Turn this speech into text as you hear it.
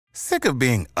Sick of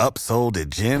being upsold at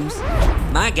gyms?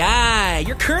 My guy,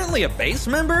 you're currently a base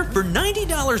member? For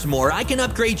 $90 more, I can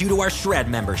upgrade you to our Shred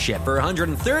membership. For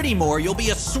 $130 more, you'll be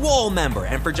a Swole member.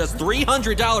 And for just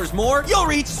 $300 more, you'll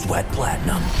reach Sweat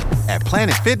Platinum. At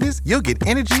Planet Fitness, you'll get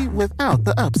energy without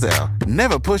the upsell.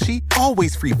 Never pushy,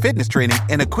 always free fitness training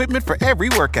and equipment for every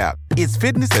workout. It's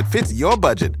fitness that fits your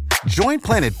budget. Join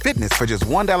Planet Fitness for just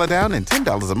 $1 down and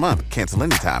 $10 a month. Cancel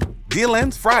anytime. Deal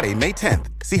ends Friday, May 10th.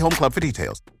 See Home Club for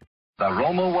details. The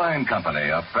Roma Wine Company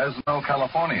of Fresno,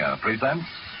 California presents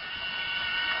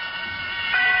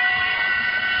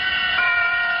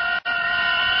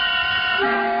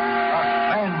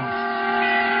Suspense.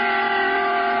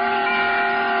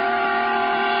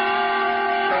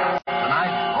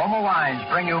 Tonight, Roma Wines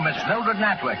bring you Miss Mildred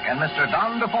Natwick and Mr.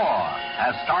 Don DeFore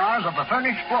as stars of The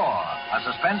Furnished Floor, a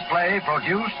suspense play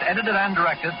produced, edited, and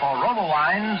directed for Roma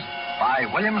Wines by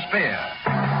William Spear.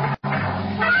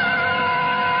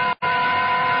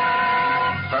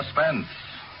 Suspense,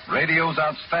 radio's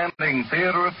outstanding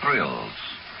theater of thrills,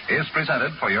 is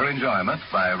presented for your enjoyment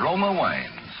by Roma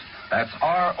Wines. That's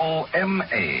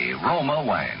R-O-M-A, Roma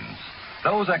Wines.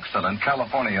 Those excellent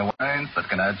California wines that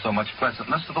can add so much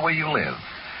pleasantness to the way you live,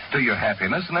 to your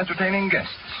happiness in entertaining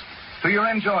guests, to your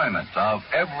enjoyment of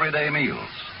everyday meals.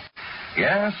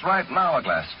 Yes, right now a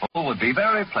glassful would be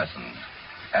very pleasant,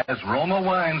 as Roma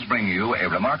Wines bring you a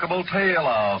remarkable tale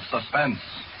of suspense.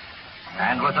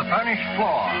 And with The Furnished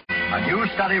Floor, a new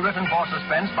study written for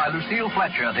suspense by Lucille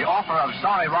Fletcher, the author of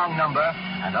Sorry Wrong Number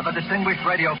and other distinguished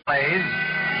radio plays,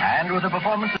 and with the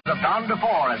performances of Don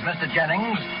DeFore as Mr.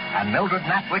 Jennings and Mildred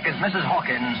Natwick as Mrs.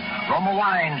 Hawkins, Roma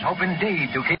Wines hope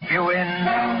indeed to keep you in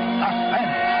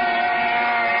suspense.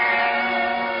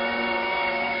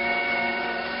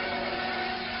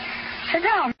 Sit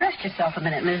down, rest yourself a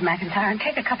minute, Ms. McIntyre, and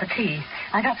take a cup of tea.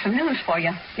 I got some news for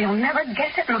you. You'll never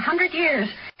guess it in 100 years.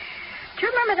 Do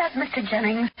you remember that Mr.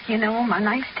 Jennings, you know, my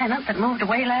nice tenant that moved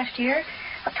away last year?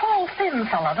 A tall, thin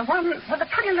fellow, the one with a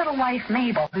pretty little wife,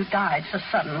 Mabel, who died so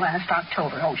sudden last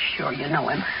October. Oh, sure, you know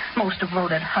him. Most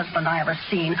devoted husband I ever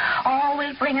seen.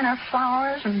 Always bringing her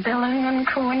flowers and billing and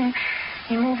cooing.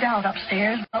 He moved out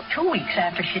upstairs about 2 weeks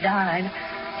after she died.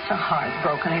 So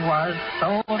heartbroken he was.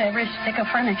 Sold every stick of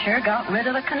furniture, got rid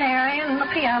of the canary and the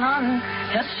piano, and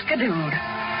just skidooed.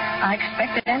 I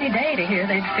expected any day to hear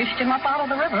they'd fished him up out of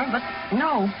the river, but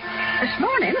no. This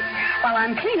morning, while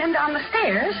I'm cleaning down the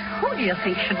stairs, who do you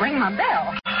think should ring my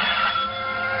bell?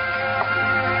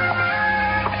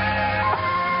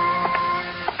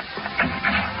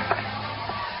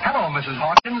 Hello, Mrs.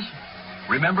 Hawkins.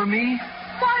 Remember me?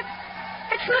 What?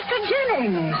 It's Mr.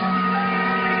 Jennings.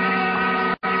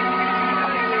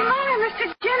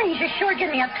 Jennings, you sure give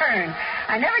me a turn.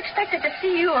 I never expected to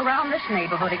see you around this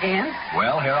neighborhood again.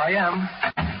 Well, here I am.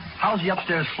 How's the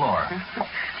upstairs floor?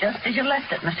 Just as you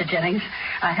left it, Mr. Jennings.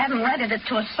 I haven't rented it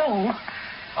to a soul.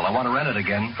 Well, I want to rent it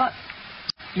again. But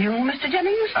you, Mr.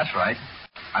 Jennings? That's right.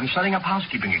 I'm setting up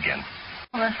housekeeping again.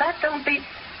 Well, if that don't beat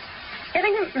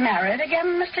getting married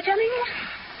again, Mr. Jennings?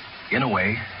 In a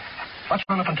way. Let's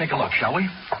run up and take a look, shall we?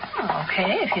 Oh,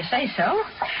 okay, if you say so.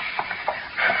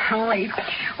 Only,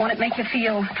 won't it make you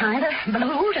feel kind of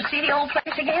blue to see the old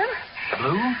place again?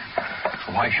 Blue?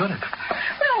 Why should it?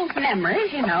 Well,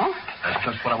 memories, you know. That's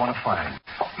just what I want to find.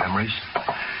 Memories.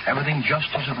 Everything just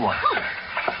as it was.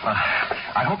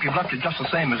 I hope you've left it just the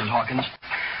same, Mrs. Hawkins.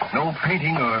 No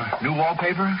painting or new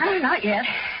wallpaper? Oh, not yet.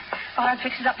 Thought I'd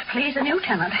fix it up to please the new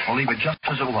tenant. Well, leave it just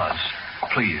as it was.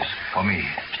 Please, for me.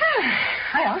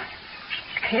 Well,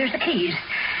 here's the keys.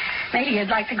 Maybe you'd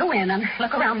like to go in and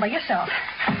look around by yourself.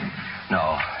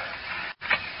 No.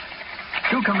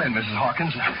 Do come in, Mrs.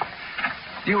 Hawkins.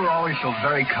 You were always so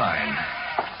very kind.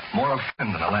 More a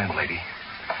friend than a landlady.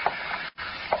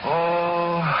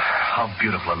 Oh, how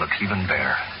beautiful it looks, even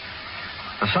bare.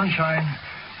 The sunshine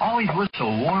always was so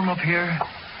warm up here.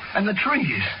 And the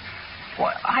trees.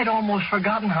 Why, I'd almost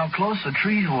forgotten how close the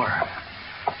trees were.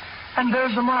 And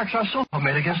there's the marks our sofa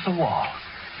made against the wall.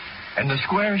 And the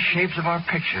square shapes of our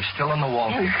pictures still on the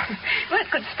wall here. Well, it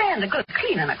could stand a good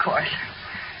cleaning, of course.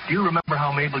 Do you remember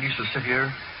how Mabel used to sit here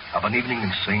of an evening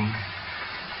and sing?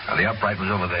 And the upright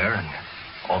was over there, and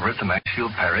over at the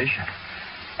Maxfield Parish.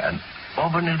 And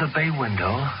over near the bay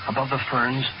window, above the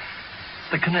ferns,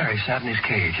 the canary sat in his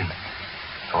cage. And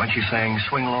when she sang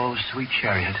Swing Low, Sweet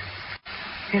Chariot,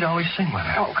 he'd always sing with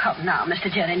her. Oh, come now,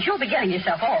 Mr. Jennings. You'll be getting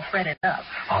yourself all fretted up.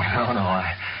 Oh, no.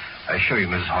 I assure you,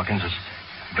 Mrs. Hawkins, it's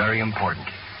very important.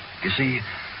 You see,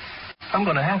 I'm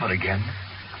going to have it again,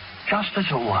 just as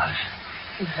it was.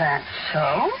 Is that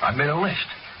so? I've made a list.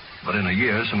 But in a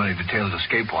year, so many details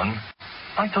escape one.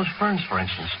 Like those ferns, for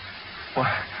instance.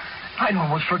 Well, I'd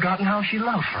almost forgotten how she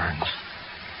loved ferns.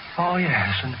 Oh, yes,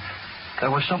 and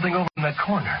there was something over in that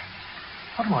corner.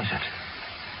 What was it?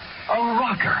 A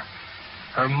rocker.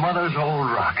 Her mother's old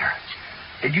rocker.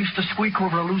 It used to squeak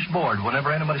over a loose board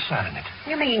whenever anybody sat in it.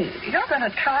 You mean you're going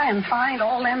to try and find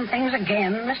all them things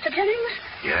again, Mr. Jennings?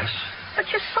 Yes. But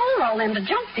you sold all them to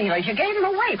junk dealers. You gave them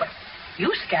away, but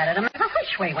you scattered them every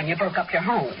which way when you broke up your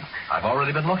home. I've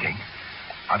already been looking.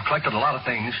 I've collected a lot of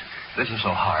things. It isn't so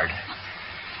hard.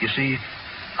 You see,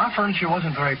 our furniture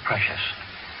wasn't very precious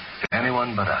to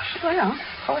anyone but us. Well, of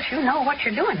course, you know what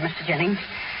you're doing, Mr. Jennings.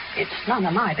 It's none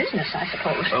of my business, I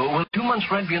suppose. Will 2 months'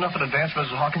 rent be enough in advance,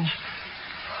 Mrs. Hawkins?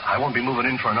 I won't be moving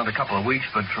in for another couple of weeks,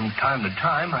 but from time to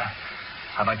time,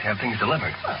 I'd like to have things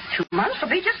delivered. Well, 2 months will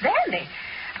be just dandy.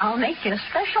 I'll make you a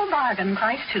special bargain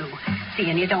price, too,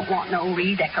 seeing you don't want no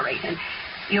redecorating.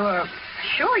 You're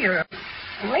sure your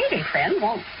lady friend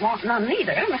won't want none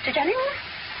neither, Mr. Jennings?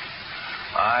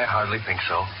 I hardly think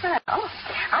so. Well,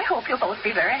 I hope you'll both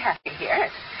be very happy here.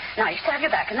 It's nice to have you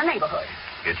back in the neighborhood.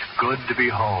 It's good to be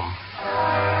home.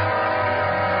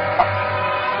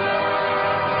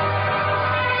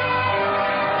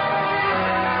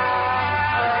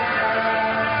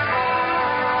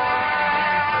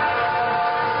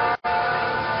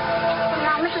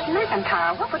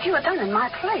 McIntyre, what would you have done in my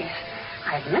place?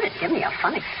 I admit it gave me a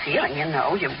funny feeling, you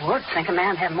know. You would think a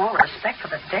man had more respect for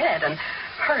the dead and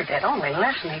her dead only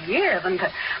less than a year than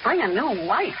to bring a new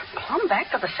wife plumb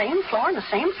back to the same floor and the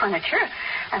same furniture.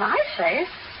 And I say,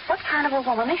 what kind of a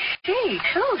woman is she,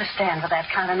 too, to stand for that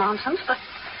kind of nonsense? But,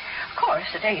 of course,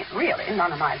 it ain't really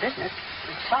none of my business.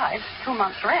 Besides, 2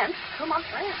 months' rent, 2 months'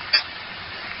 rent.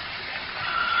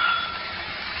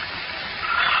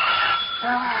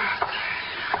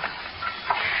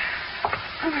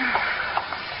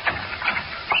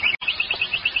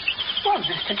 Well,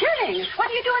 Mr. Jennings, what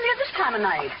are you doing here this time of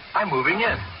night? I'm moving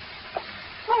in.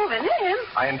 Moving in?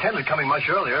 I intended coming much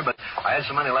earlier, but I had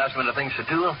so many last-minute things to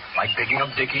do, like picking up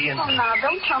Dickie and... Oh, now,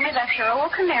 don't tell me that's your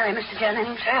old canary, Mr.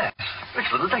 Jennings. Yes,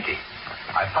 it's little Dickie.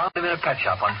 I found him in a pet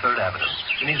shop on 3rd Avenue,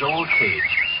 in his old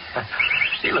cage.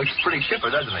 He looks pretty chipper,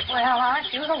 doesn't he? Well,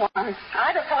 aren't you the one?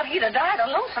 I'd have thought he'd have died of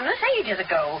lonesomeness ages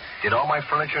ago. Did all my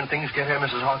furniture and things get here,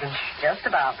 Mrs. Hawkins? Just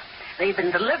about. They've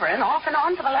been delivering off and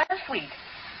on for the last week.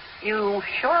 You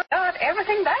sure got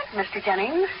everything back, Mr.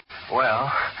 Jennings?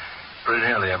 Well, pretty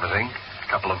nearly everything. A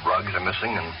couple of rugs are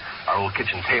missing and our old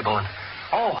kitchen table and...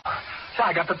 Oh, say,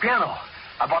 I got the piano.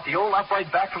 I bought the old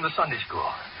upright back from the Sunday school.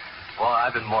 Well,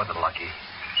 I've been more than lucky.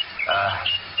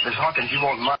 Miss Hawkins, you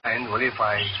won't mind, will you, if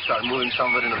I start moving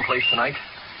some of it into place tonight?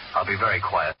 I'll be very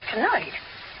quiet. Tonight?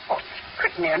 Oh,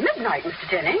 pretty near midnight, Mr.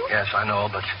 Jennings. Yes, I know,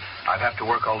 but I'd have to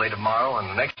work all day tomorrow and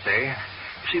the next day.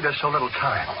 You see, there's so little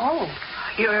time. Oh,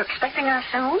 you're expecting her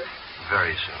soon?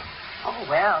 Very soon. Oh,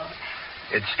 well.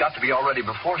 It's got to be all ready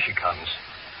before she comes.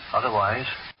 Otherwise,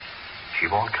 she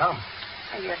won't come.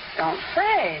 You don't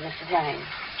say, Mr. Jennings.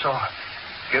 So,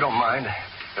 if you don't mind,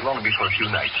 it'll only be for a few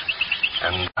nights.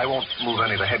 And I won't move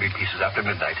any of the heavy pieces after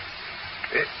midnight.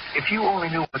 If you only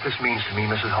knew what this means to me,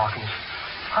 Mrs. Hawkins,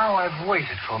 how I've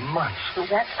waited for months. Is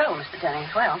that so, Mr.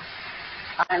 Jennings? Well,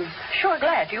 I'm sure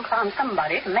glad you found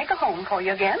somebody to make a home for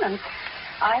you again, and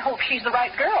I hope she's the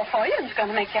right girl for you and is going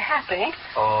to make you happy.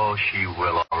 Oh, she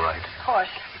will, all right. Of course,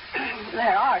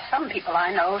 there are some people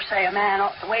I know say a man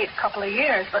ought to wait a couple of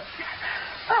years, but,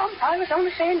 well, I was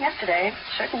only saying yesterday,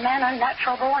 certain men are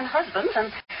natural-born husbands,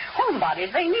 and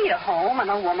homebodies, they need a home and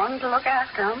a woman to look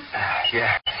after them.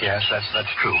 Yes, that's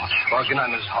true. Well, good night,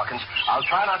 Mrs. Hawkins. I'll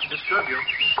try not to disturb you.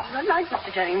 Good night,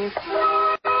 Mr. Jennings.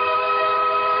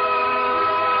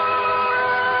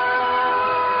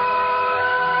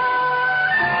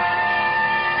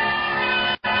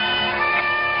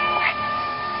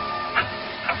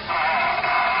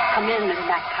 Come in, Mrs.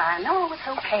 McIntyre. No, it's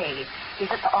okay.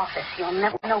 He's at the office. You'll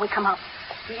never know we come up.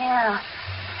 Yeah.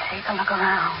 Take a look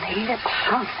around. Ain't it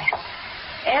something?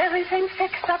 Everything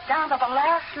fixed up down to the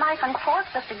last knife and fork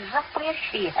just exactly as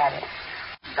she had it.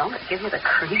 Don't it give you the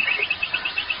creeps?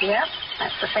 Yep,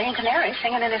 that's the same canary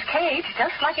singing in his cage,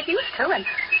 just like it used to. And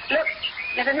look,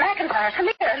 Mrs. McIntyre, come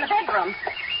here in the bedroom.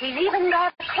 He's even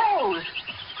got clothes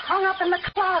hung up in the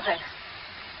closet.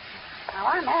 Now,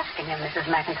 I'm asking him, Mrs.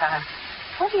 McIntyre,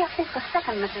 what do you think the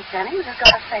second Mrs. Jennings is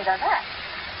going to say to that?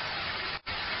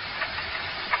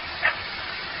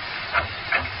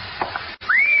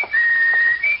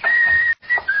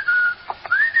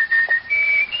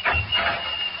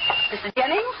 Mrs.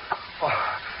 Jennings? Oh,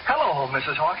 hello,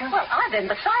 Mrs. Hawkins. Well, I've been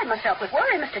beside myself with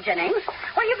worry, Mr. Jennings.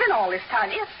 Where you been all this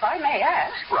time, if I may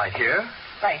ask? Right here.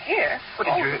 Right here? What,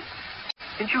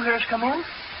 didn't you hear us come in?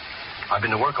 I've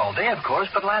been to work all day, of course,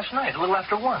 but last night, a little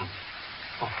after 1.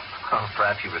 Oh, Oh,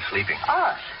 perhaps you were sleeping.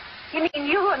 Us? You mean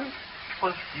you and...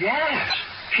 Well, yes.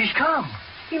 She's come.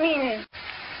 You mean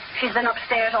she's been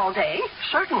upstairs all day?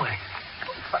 Certainly.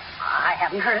 But I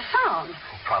haven't heard a sound.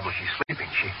 Probably she's sleeping.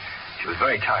 She was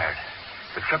very tired.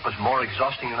 The trip was more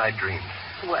exhausting than I dreamed.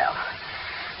 Well,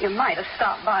 you might have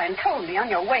stopped by and told me on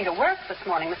your way to work this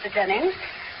morning, Mr. Jennings.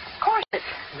 Of course, it's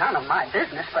none of my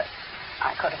business, but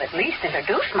I could have at least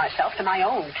introduced myself to my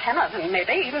own tenant and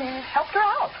maybe even helped her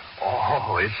out.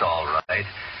 Oh, it's all right.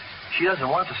 She doesn't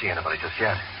want to see anybody just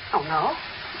yet. Oh, no?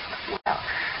 Well,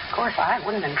 of course, I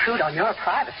wouldn't intrude on your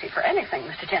privacy for anything,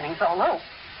 Mr. Jennings, although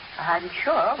I'm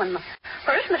sure when the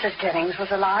first Mrs. Jennings was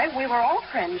alive, we were all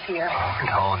friends here.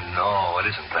 Oh, no, it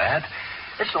isn't that.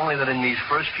 It's only that in these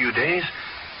first few days,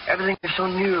 everything is so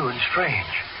new and strange.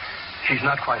 She's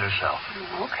not quite herself.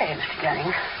 Okay, Mr.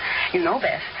 Jennings. You know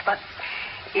best. But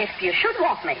if you should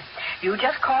want me, you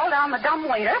just call down the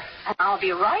dumbwaiter, and I'll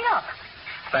be right up.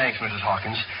 Thanks, Mrs.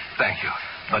 Hawkins. Thank you.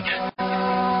 But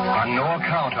on no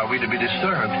account are we to be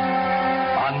disturbed.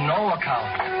 On no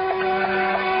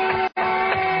account.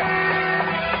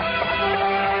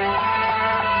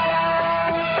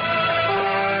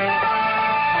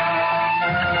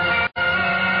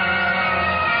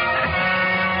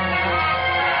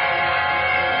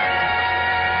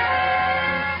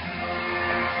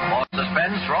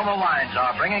 Roma Wines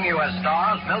are bringing you as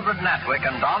stars Mildred Natwick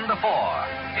and Don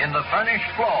DeFore in The Furnished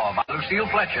Floor by Lucille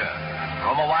Fletcher.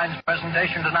 Roma Wines'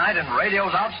 presentation tonight in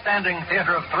radio's outstanding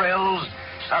theater of thrills,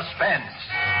 Suspense.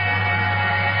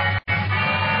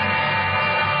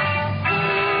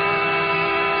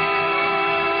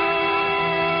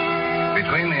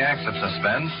 Between the acts of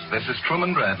Suspense, this is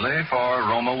Truman Bradley for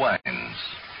Roma Wines.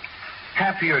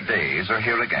 Happier days are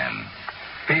here again.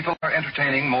 People are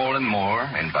entertaining more and more,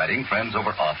 inviting friends over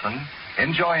often,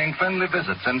 enjoying friendly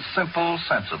visits in simple,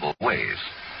 sensible ways.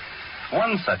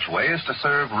 One such way is to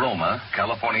serve Roma,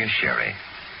 California sherry.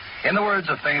 In the words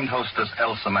of famed hostess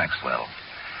Elsa Maxwell,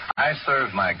 I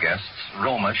serve my guests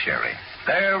Roma sherry.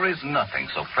 There is nothing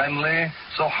so friendly,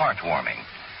 so heartwarming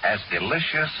as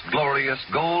delicious, glorious,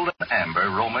 golden amber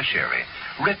Roma sherry,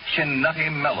 rich in nutty,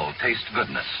 mellow taste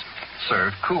goodness,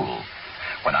 served cool.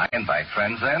 When I invite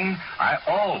friends in, I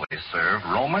always serve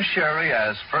Roma sherry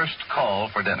as first call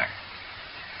for dinner.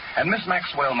 And Miss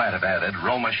Maxwell might have added,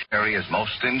 Roma sherry is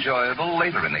most enjoyable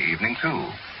later in the evening, too.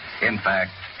 In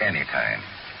fact, anytime.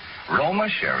 Roma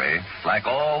sherry, like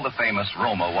all the famous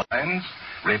Roma wines,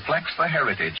 reflects the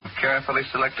heritage of carefully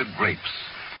selected grapes,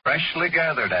 freshly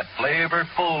gathered at flavor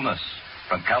fullness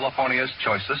from California's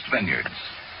choicest vineyards,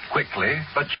 quickly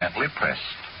but gently pressed.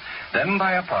 Then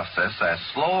by a process as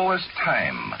slow as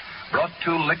time, brought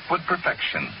to liquid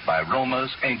perfection by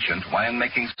Roma's ancient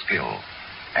winemaking skill,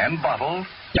 and bottled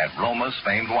at Roma's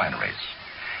famed wineries.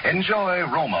 Enjoy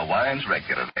Roma wines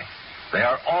regularly. They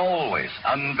are always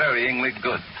unvaryingly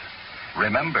good.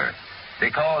 Remember,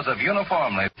 because of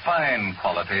uniformly fine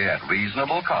quality at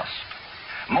reasonable cost,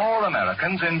 more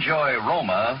Americans enjoy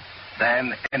Roma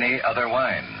than any other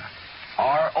wine.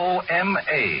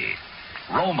 R-O-M-A,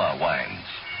 Roma wines.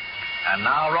 And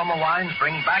now Roma Wines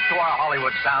bring back to our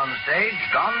Hollywood soundstage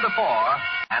Don DeFore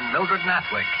and Mildred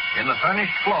Natwick in The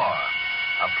Furnished Floor,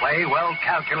 a play well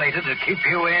calculated to keep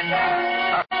you in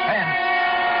suspense.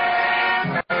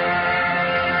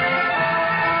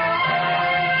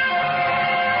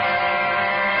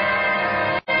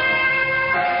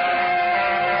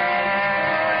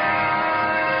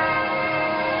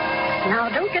 Now,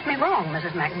 don't get me wrong,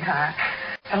 Mrs. McIntyre.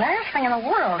 The last thing in the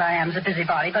world I am is a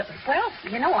busybody, but, well,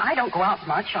 you know, I don't go out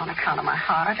much on account of my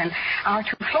heart, and our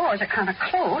two floors are kind of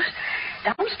close.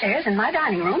 Downstairs in my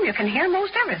dining room, you can hear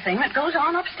most everything that goes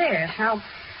on upstairs. Now,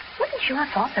 wouldn't you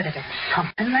have thought there'd have been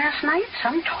something last night?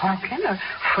 Some talking, or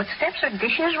footsteps, or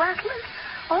dishes rattling?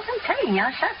 Well, I'm telling you,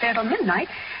 I sat there till midnight,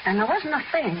 and there wasn't a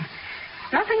thing.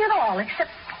 Nothing at all,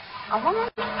 except along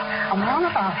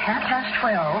about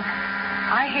 12:30,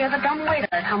 I hear the dumbwaiter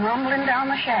come rumbling down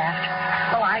the shaft.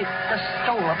 Well, I just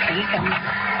stole a peek, and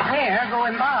there,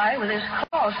 going by with his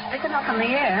claws sticking up in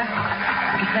the air,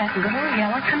 is that little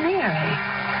yellow canary.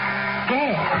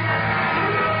 Dead.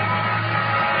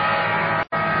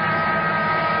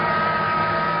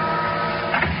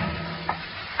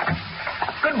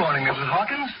 Good morning, Mrs.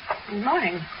 Hawkins. Good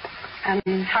morning.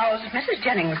 And how's Mrs.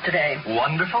 Jennings today?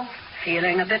 Wonderful.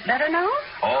 Feeling a bit better now?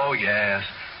 Oh, yes.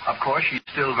 Of course, she's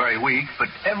still very weak, but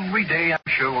every day I'm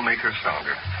sure will make her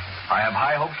stronger. I have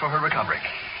high hopes for her recovery.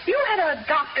 You had a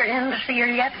doctor in to see her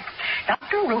yet?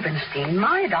 Dr. Rubenstein.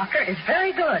 My doctor is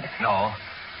very good. No.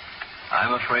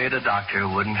 I'm afraid a doctor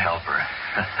wouldn't help her.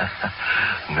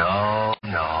 No.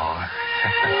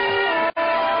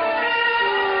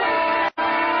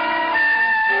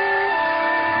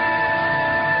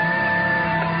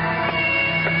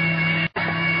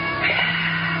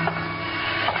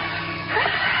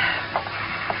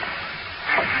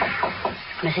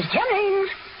 Mrs. Jennings.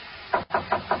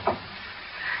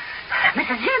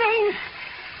 Mrs. Jennings.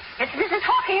 It's Mrs.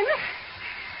 Hawkins.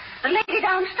 The lady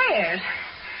downstairs.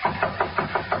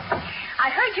 I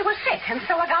heard you were sick, and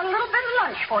so I got a little bit of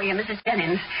lunch for you, Mrs.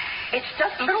 Jennings. It's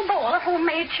just a little bowl of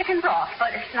homemade chicken broth, but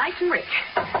it's nice and rich.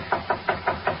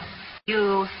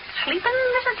 You sleeping,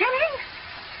 Mrs. Jennings?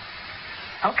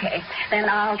 Okay, then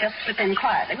I'll just slip in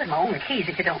quietly with my own keys,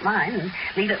 if you don't mind, and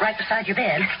leave it right beside your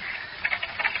bed.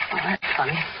 Oh, that's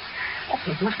funny. Oh,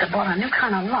 he must have bought a new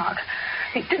kind of lock.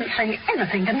 He didn't say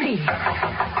anything to me.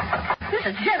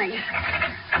 Mrs. Jennings.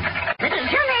 Mrs.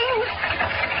 Jennings!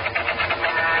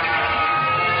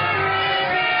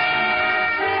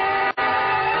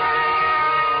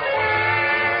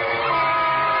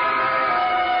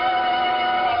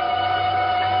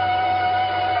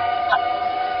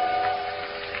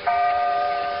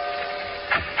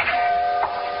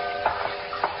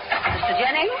 Mr.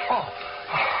 Jennings?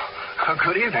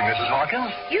 Good evening, Mrs.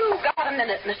 Hawkins. You got a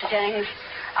minute, Mr. Jennings.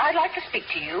 I'd like to speak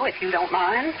to you, if you don't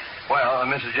mind. Well,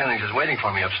 Mrs. Jennings is waiting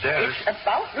for me upstairs. It's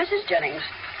about Mrs. Jennings.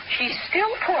 She's still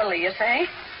poorly, you say?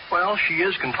 Well, she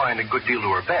is confined a good deal to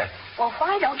her bed. Well,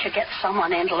 why don't you get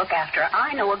someone in to look after her?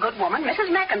 I know a good woman.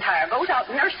 Mrs. McIntyre goes out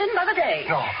nursing by the day.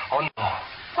 No, oh no.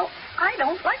 Well, I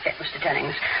don't like it, Mr.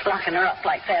 Jennings, locking her up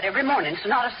like that every morning so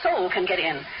not a soul can get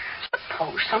in.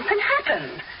 Suppose something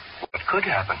happened. What could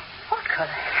happen? What could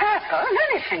happen?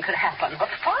 Anything could happen. A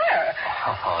fire.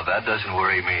 Oh, that doesn't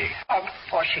worry me.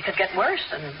 Or she could get worse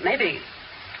and maybe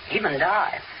even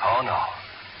die. Oh, no.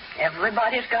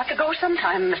 Everybody's got to go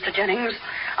sometime, Mr. Jennings.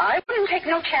 I wouldn't take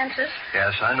no chances.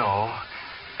 Yes, I know.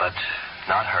 But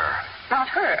not her. Not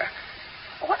her.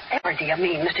 Whatever do you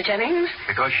mean, Mr. Jennings?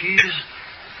 Because she's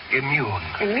immune.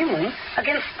 Immune?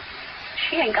 Against...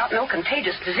 She ain't got no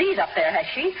contagious disease up there, has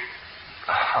she?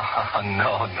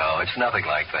 No, it's nothing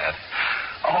like that.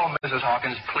 Oh, Mrs.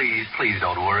 Hawkins, please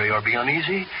don't worry or be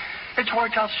uneasy. It's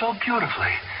worked out so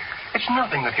beautifully. It's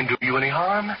nothing that can do you any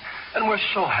harm. And we're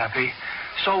so happy.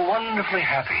 So wonderfully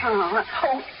happy.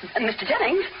 Oh, Mr.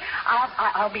 Jennings,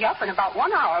 I'll be up in about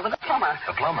 1 hour with the plumber.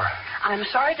 The plumber? I'm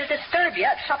sorry to disturb you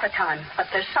at supper time, but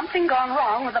there's something gone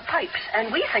wrong with the pipes,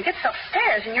 and we think it's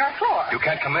upstairs in your floor. You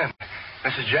can't come in.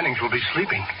 Mrs. Jennings will be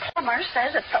sleeping. The plumber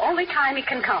says it's the only time he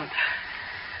can come.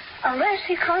 Unless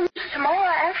he comes tomorrow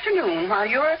afternoon while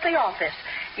you're at the office.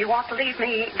 You want to leave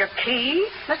me your key,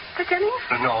 Mr. Jennings?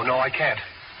 No, I can't.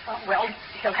 Well,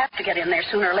 he'll have to get in there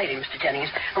sooner or later, Mr. Jennings.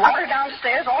 The water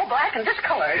downstairs all black and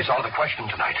discolored. It's out of the question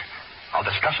tonight. I'll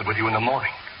discuss it with you in the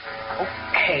morning.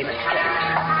 Okay, Mr.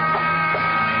 Jennings.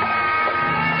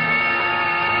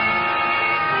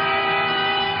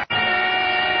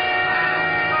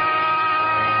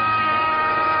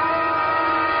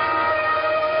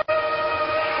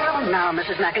 Now,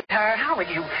 Mrs. McIntyre, how would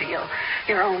you feel?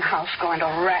 Your own house going to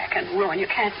rack and ruin. You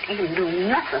can't even do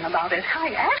nothing about it.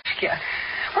 I ask you,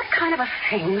 what kind of a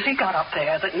thing's he got up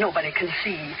there that nobody can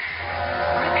see?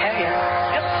 I tell you,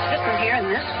 just sitting here in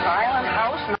this silent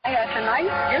house night after night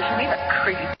gives me the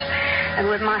creeps. And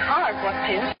with my heart what's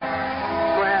his,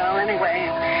 well,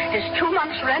 anyway, his 2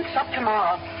 months' rent's up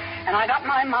tomorrow, and I got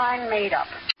my mind made up.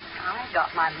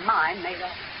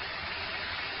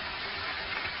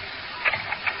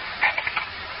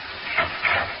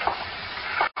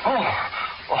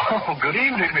 Oh, good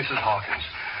evening, Mrs. Hawkins.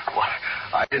 Well,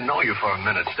 I didn't know you for a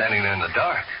minute standing there in the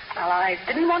dark. Well, I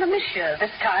didn't want to miss you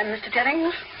this time, Mr.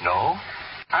 Jennings. No?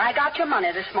 I got your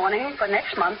money this morning for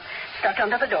next month stuck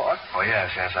under the door. Oh, yes.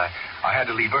 I had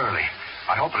to leave early.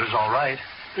 I hope it is all right.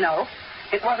 No,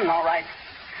 it wasn't all right.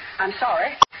 I'm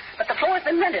sorry, but the floor's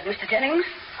been rented, Mr. Jennings.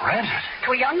 Rented?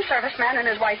 To a young serviceman and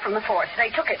his wife from the force.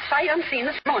 They took it sight unseen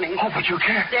this morning. Oh, but you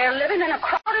can't. They're living in a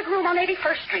crowded room on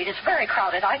 81st Street. It's very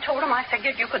crowded. I told them I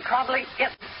figured you could probably get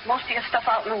most of your stuff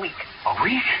out in a week. A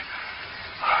week?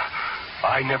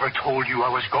 I never told you I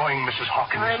was going, Mrs.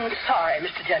 Hawkins. I'm sorry,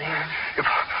 Mr. Jennings.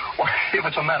 If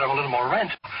it's a matter of a little more rent,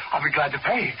 I'll be glad to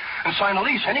pay and sign a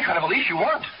lease, any kind of a lease you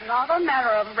want. Not a matter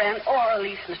of rent or a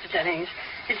lease, Mr. Jennings.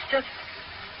 It's just...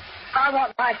 I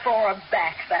want my floor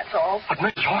back, that's all. But,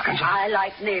 Mrs. Hawkins... I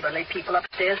like neighborly people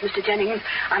upstairs, Mr. Jennings.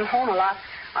 I'm home a lot.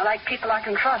 I like people I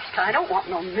can trust. I don't want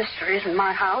no mysteries in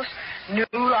my house. New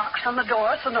locks on the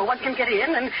door so no one can get in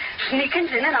and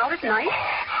sneakings in and out at night.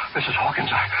 Oh, Mrs. Hawkins,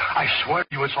 I swear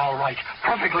to you it's all right.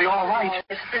 Perfectly all right. Oh,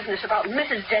 this business about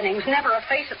Mrs. Jennings, never a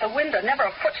face at the window, never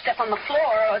a footstep on the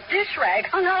floor or a dish rag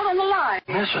hung out on the line.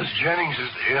 Mrs. Jennings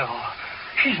is ill.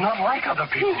 She's not like other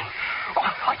people.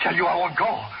 Oh, I tell you I won't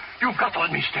go. You've got to let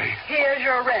me stay. Here's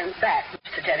your rent back,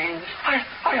 Mr. Jennings.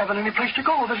 I haven't any place to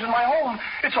go. This is my home.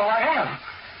 It's all I have.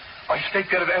 I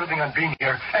staked out everything on being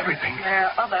here. Everything. There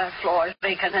are other floors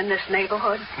vacant in this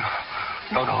neighborhood.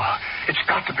 No. It's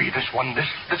got to be this one,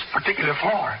 this particular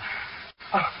floor.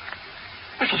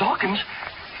 Mrs. Hawkins,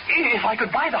 if I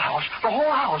could buy the house, the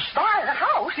whole house. Buy the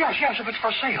house? Yes, if it's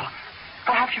for sale.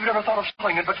 Perhaps you've never thought of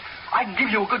selling it, but I'd give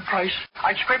you a good price.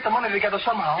 I'd scrape the money together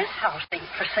somehow. This house ain't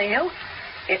for sale.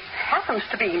 It happens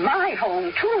to be my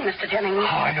home, too, Mr. Jennings. Oh,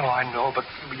 I know, but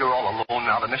you're all alone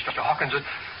now. Mr. Hawkins,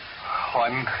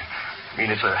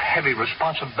 it's a heavy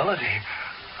responsibility.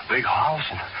 A big house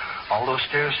and all those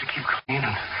stairs to keep clean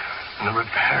and the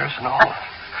repairs and all.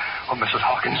 Oh, Mrs.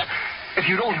 Hawkins, if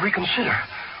you'd only reconsider,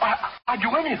 I'd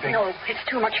do anything. No, it's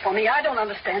too much for me. I don't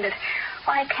understand it.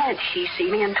 Why can't she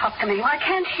see me and talk to me? Why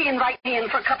can't she invite me in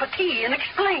for a cup of tea and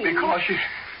explain? Because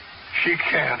she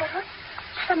can't. But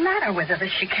what's the matter with her that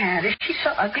she can't? Is she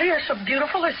so ugly or so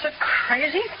beautiful or so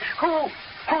crazy?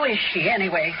 Who is she,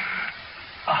 anyway?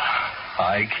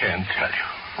 I can't tell you.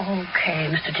 Okay,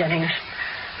 Mr. Jennings.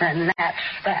 Then that's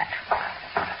that.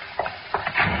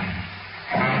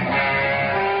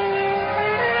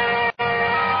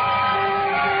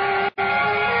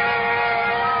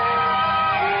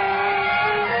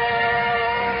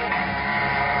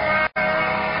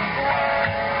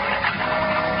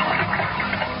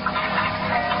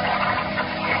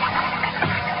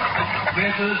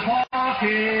 Mrs.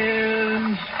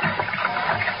 Hawkins!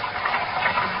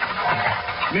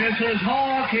 Mrs.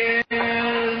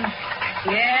 Hawkins!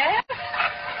 Yes?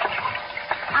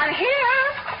 I'm here,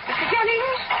 Mr.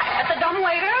 Jennings, at the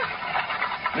dumbwaiter.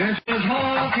 Mrs.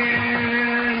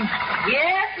 Hawkins!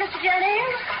 Yes, Mr.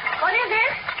 Jennings? What is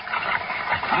it?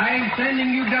 I'm sending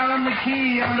you down the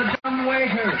key on the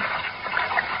dumbwaiter.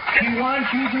 She wants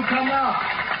you to come up.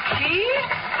 She?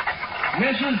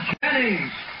 Mrs.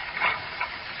 Jennings.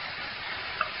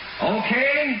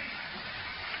 Okay?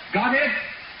 Got it?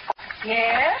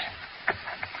 Yes?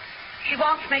 She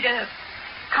wants me to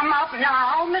come up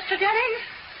now, Mr. Jennings?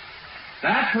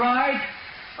 That's right.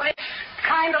 Well, it's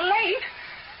kind of late.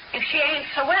 If she ain't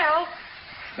so well.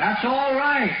 That's all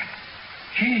right.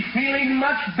 She's feeling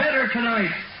much better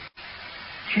tonight.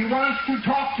 She wants to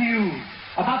talk to you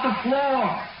about the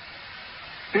floor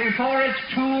before it's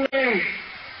too late.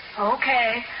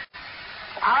 Okay.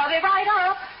 I'll be right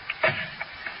up.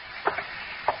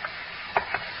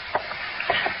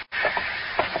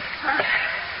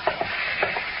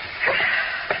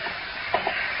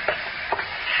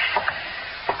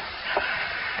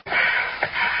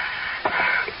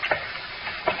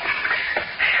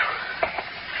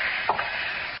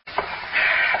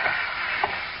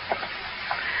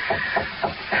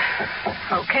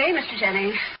 Okay, Mr.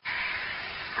 Jennings.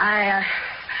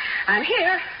 I'm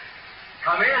here.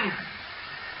 Come in.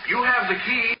 You have the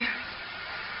key.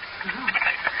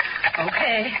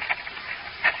 Okay.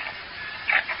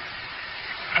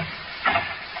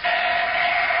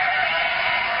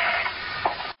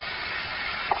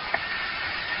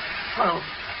 Well,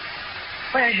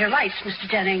 where's your lights, Mr.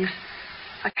 Jennings?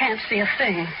 I can't see a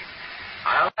thing.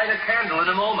 I'll light a candle in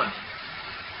a moment.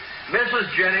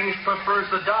 Mrs. Jennings prefers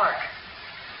the dark.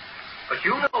 But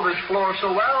you know this floor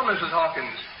so well, Mrs.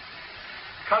 Hawkins.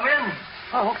 Come in.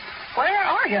 Oh, where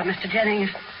are you, Mr. Jennings?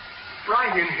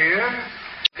 Right in here,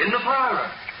 in the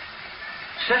parlor.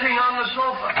 Sitting on the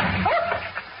sofa.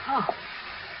 Oh.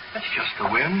 That's just the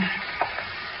wind.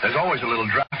 There's always a little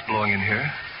draft blowing in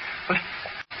here. But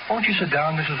won't you sit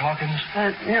down, Mrs. Hawkins?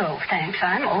 No, thanks.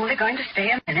 I'm only going to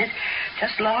stay a minute,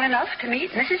 just long enough to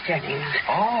meet Mrs. Jennings.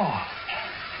 Oh,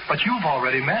 but you've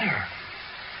already met her.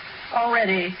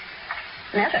 Already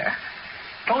met her?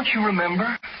 Don't you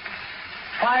remember?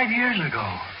 5 years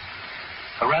ago.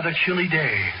 A rather chilly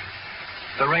day.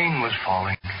 The rain was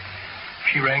falling.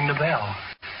 She rang the bell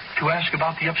to ask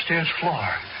about the upstairs floor.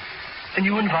 And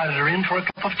you invited her in for a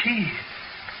cup of tea.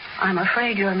 I'm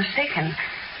afraid you're mistaken.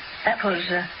 That was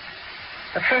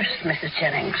the first Mrs.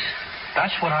 Jennings.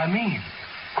 That's what I mean.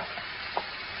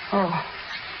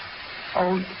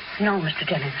 Oh, no, Mr.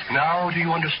 Jennings. Now do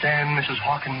you understand, Mrs.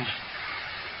 Hawkins?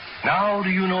 Now do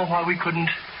you know why we couldn't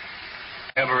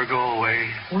ever go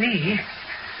away? We?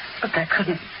 But that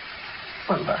couldn't...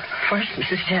 Well, the first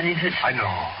Mrs. Jennings is... I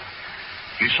know.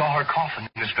 You saw her coffin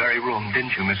in this very room,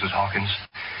 didn't you, Mrs. Hawkins?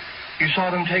 You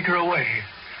saw them take her away.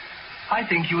 I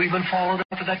think you even followed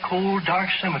her to that cold, dark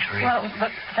cemetery. Well,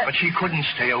 but... But she couldn't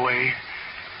stay away.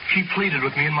 She pleaded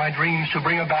with me in my dreams to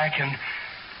bring her back, and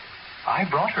I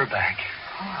brought her back.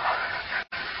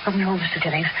 Oh, no, Mr.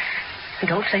 Jennings.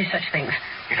 Don't say such things.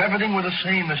 If everything were the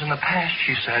same as in the past,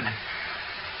 she said,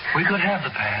 we could have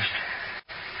the past.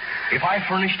 If I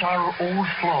furnished our old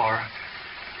floor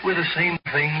with the same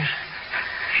things,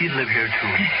 she'd live here,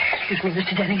 too. excuse me,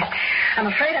 Mr. Jennings. I'm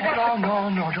afraid I...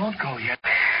 No, don't go yet.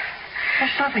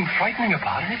 There's nothing frightening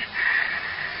about it.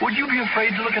 Would you be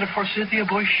afraid to look at a forsythia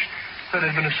bush that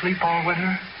had been asleep all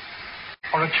winter?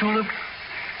 Or a tulip?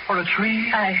 Or a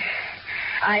tree? I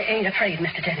ain't afraid,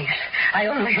 Mr. Jennings. I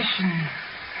only... Listen.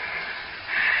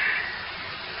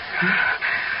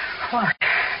 What?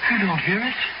 You don't hear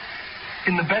it?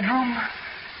 In the bedroom?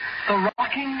 The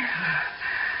rocking?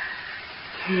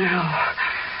 No.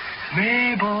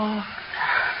 Mabel.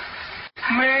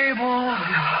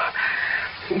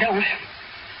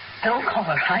 Don't call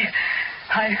her. I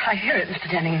hear it, Mr.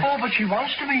 Jennings. Oh, but she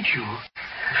wants to meet you.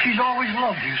 She's always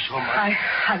loved you so much.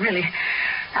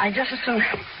 I just as soon...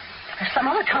 Some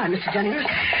other time, Mr. Jennings.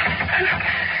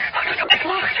 It's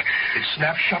locked. It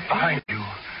snapped shut behind you.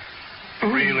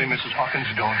 Really, Mrs. Hawkins,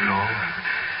 don't go.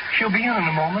 She'll be in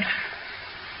a moment.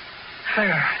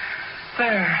 There.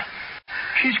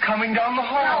 She's coming down the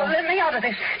hall. No, let me out of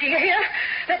this. Do you hear?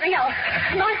 Let me out.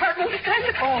 My heart won't stand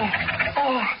it.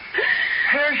 Oh,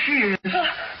 there she is.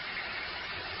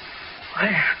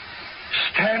 There,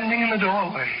 standing in the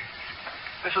doorway.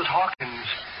 Mrs. Hawkins.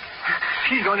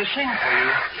 She's going to sing for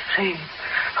you. Sing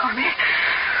for me?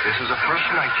 This is the first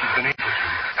night she's been able to.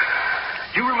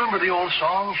 Do you remember the old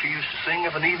song she used to sing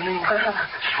of an evening?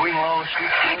 Swing low,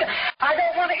 sweet thing. I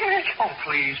don't want to hear it. Oh,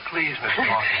 please, Mrs.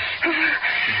 Hawkins.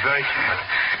 She's very timid.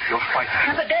 You'll frighten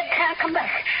her. The dead can't come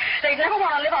back. They'd never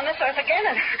want to live on this earth again.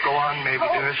 Go on, maybe,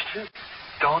 dearest.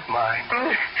 Don't mind.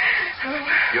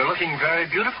 You're looking very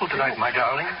beautiful tonight, my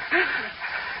darling.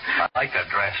 I like that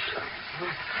dress.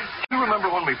 Do you remember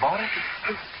when we bought it?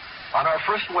 On our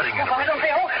first wedding anniversary. Why don't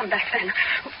they all come back then?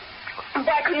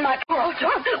 Why couldn't my poor old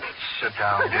John... Sit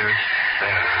down, dearest.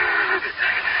 There.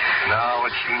 Now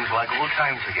it seems like old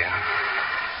times again.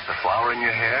 The flower in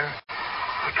your hair.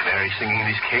 The canary singing in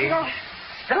his cage. No,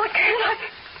 I can't.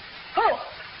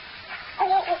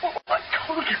 I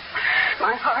told you.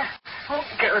 My heart. Oh,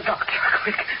 get a doctor,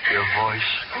 quick. Your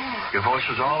voice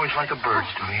was always like a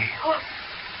bird's to me.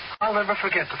 I'll never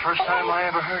forget the first time I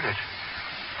ever heard it.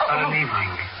 On an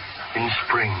evening in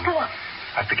spring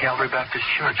at the Calvary Baptist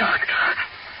Church.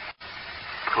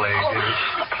 Play, dearest,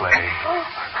 play.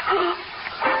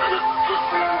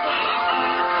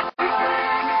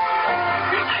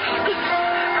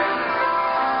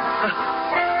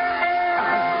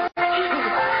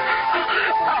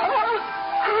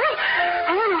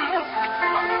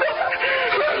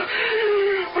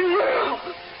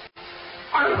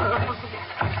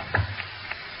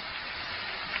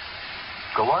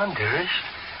 Go on, dearest.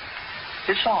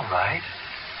 It's all right.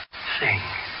 Sing.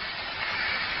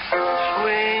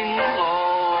 Swing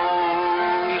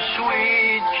low,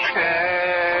 sweet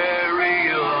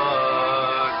chariot,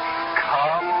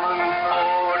 coming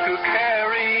for to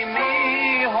carry me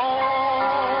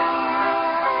home.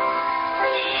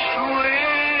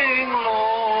 Swing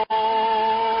low,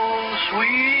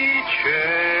 sweet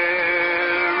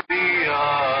chariot,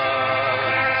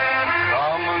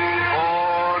 coming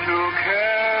for to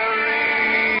carry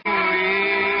me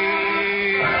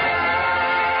home.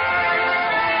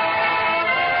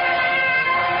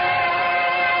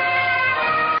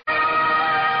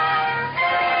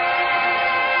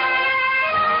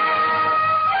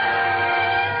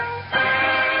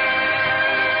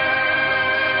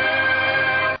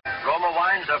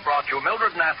 Have brought you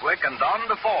Mildred Natwick and Don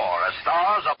DeFore as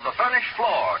stars of The Furnished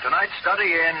Floor, tonight's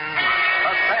study in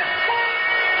Suspense.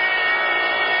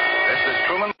 This is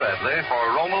Truman Bradley for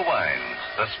Roma Wines,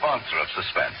 the sponsor of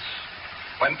Suspense.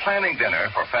 When planning dinner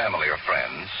for family or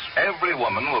friends, every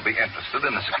woman will be interested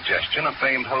in the suggestion of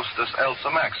famed hostess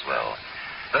Elsa Maxwell.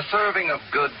 The serving of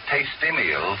good, tasty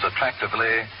meals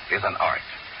attractively is an art,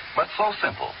 but so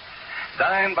simple.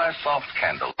 Dine by soft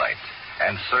candlelight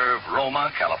and serve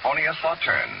Roma California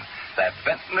Sauterne, that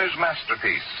vintner's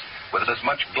masterpiece, with as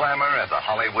much glamour as a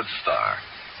Hollywood star.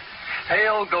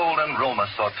 Pale golden Roma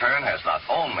Sauterne has not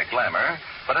only glamour,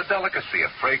 but a delicacy of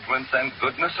fragrance and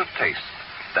goodness of taste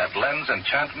that lends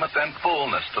enchantment and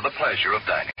fullness to the pleasure of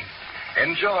dining.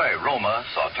 Enjoy Roma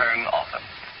Sauterne often.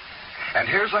 And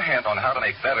here's a hint on how to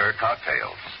make better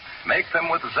cocktails. Make them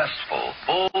with zestful,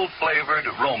 full-flavored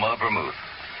Roma vermouth.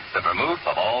 The vermouth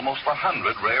of almost 100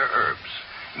 rare herbs,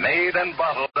 made and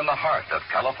bottled in the heart of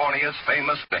California's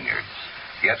famous vineyards,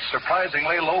 yet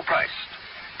surprisingly low-priced.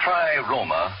 Try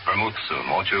Roma vermouth soon,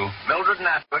 won't you? Mildred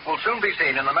Natwick will soon be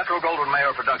seen in the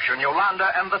Metro-Goldwyn-Mayer production Yolanda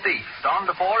and the Thief. Don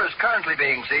DeFore is currently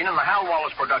being seen in the Hal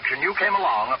Wallace production You Came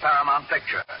Along, a Paramount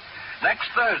picture. Next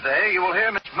Thursday, you will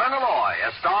hear Miss Myrna Loy,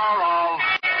 a star of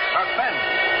Suspense,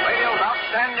 radio's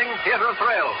outstanding theater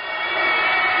thrill.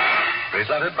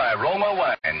 Presented by Roma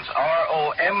Wines,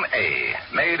 R-O-M-A,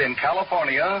 made in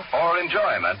California for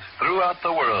enjoyment throughout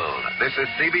the world. This is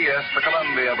CBS, the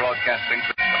Columbia Broadcasting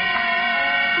System.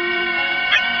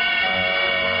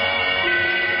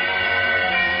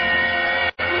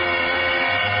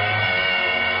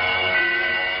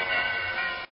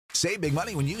 Save big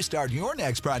money when you start your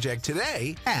next project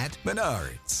today at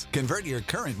Menards. Convert your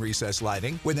current recessed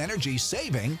lighting with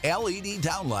energy-saving LED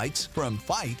downlights from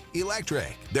Fight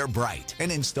Electric. They're bright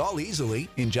and install easily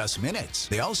in just minutes.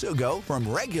 They also go from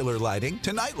regular lighting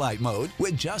to nightlight mode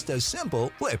with just a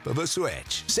simple flip of a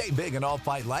switch. Save big on all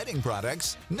Fight lighting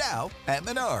products now at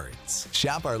Menards.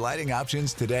 Shop our lighting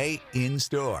options today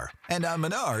in-store and on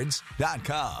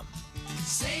Menards.com.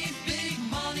 Save big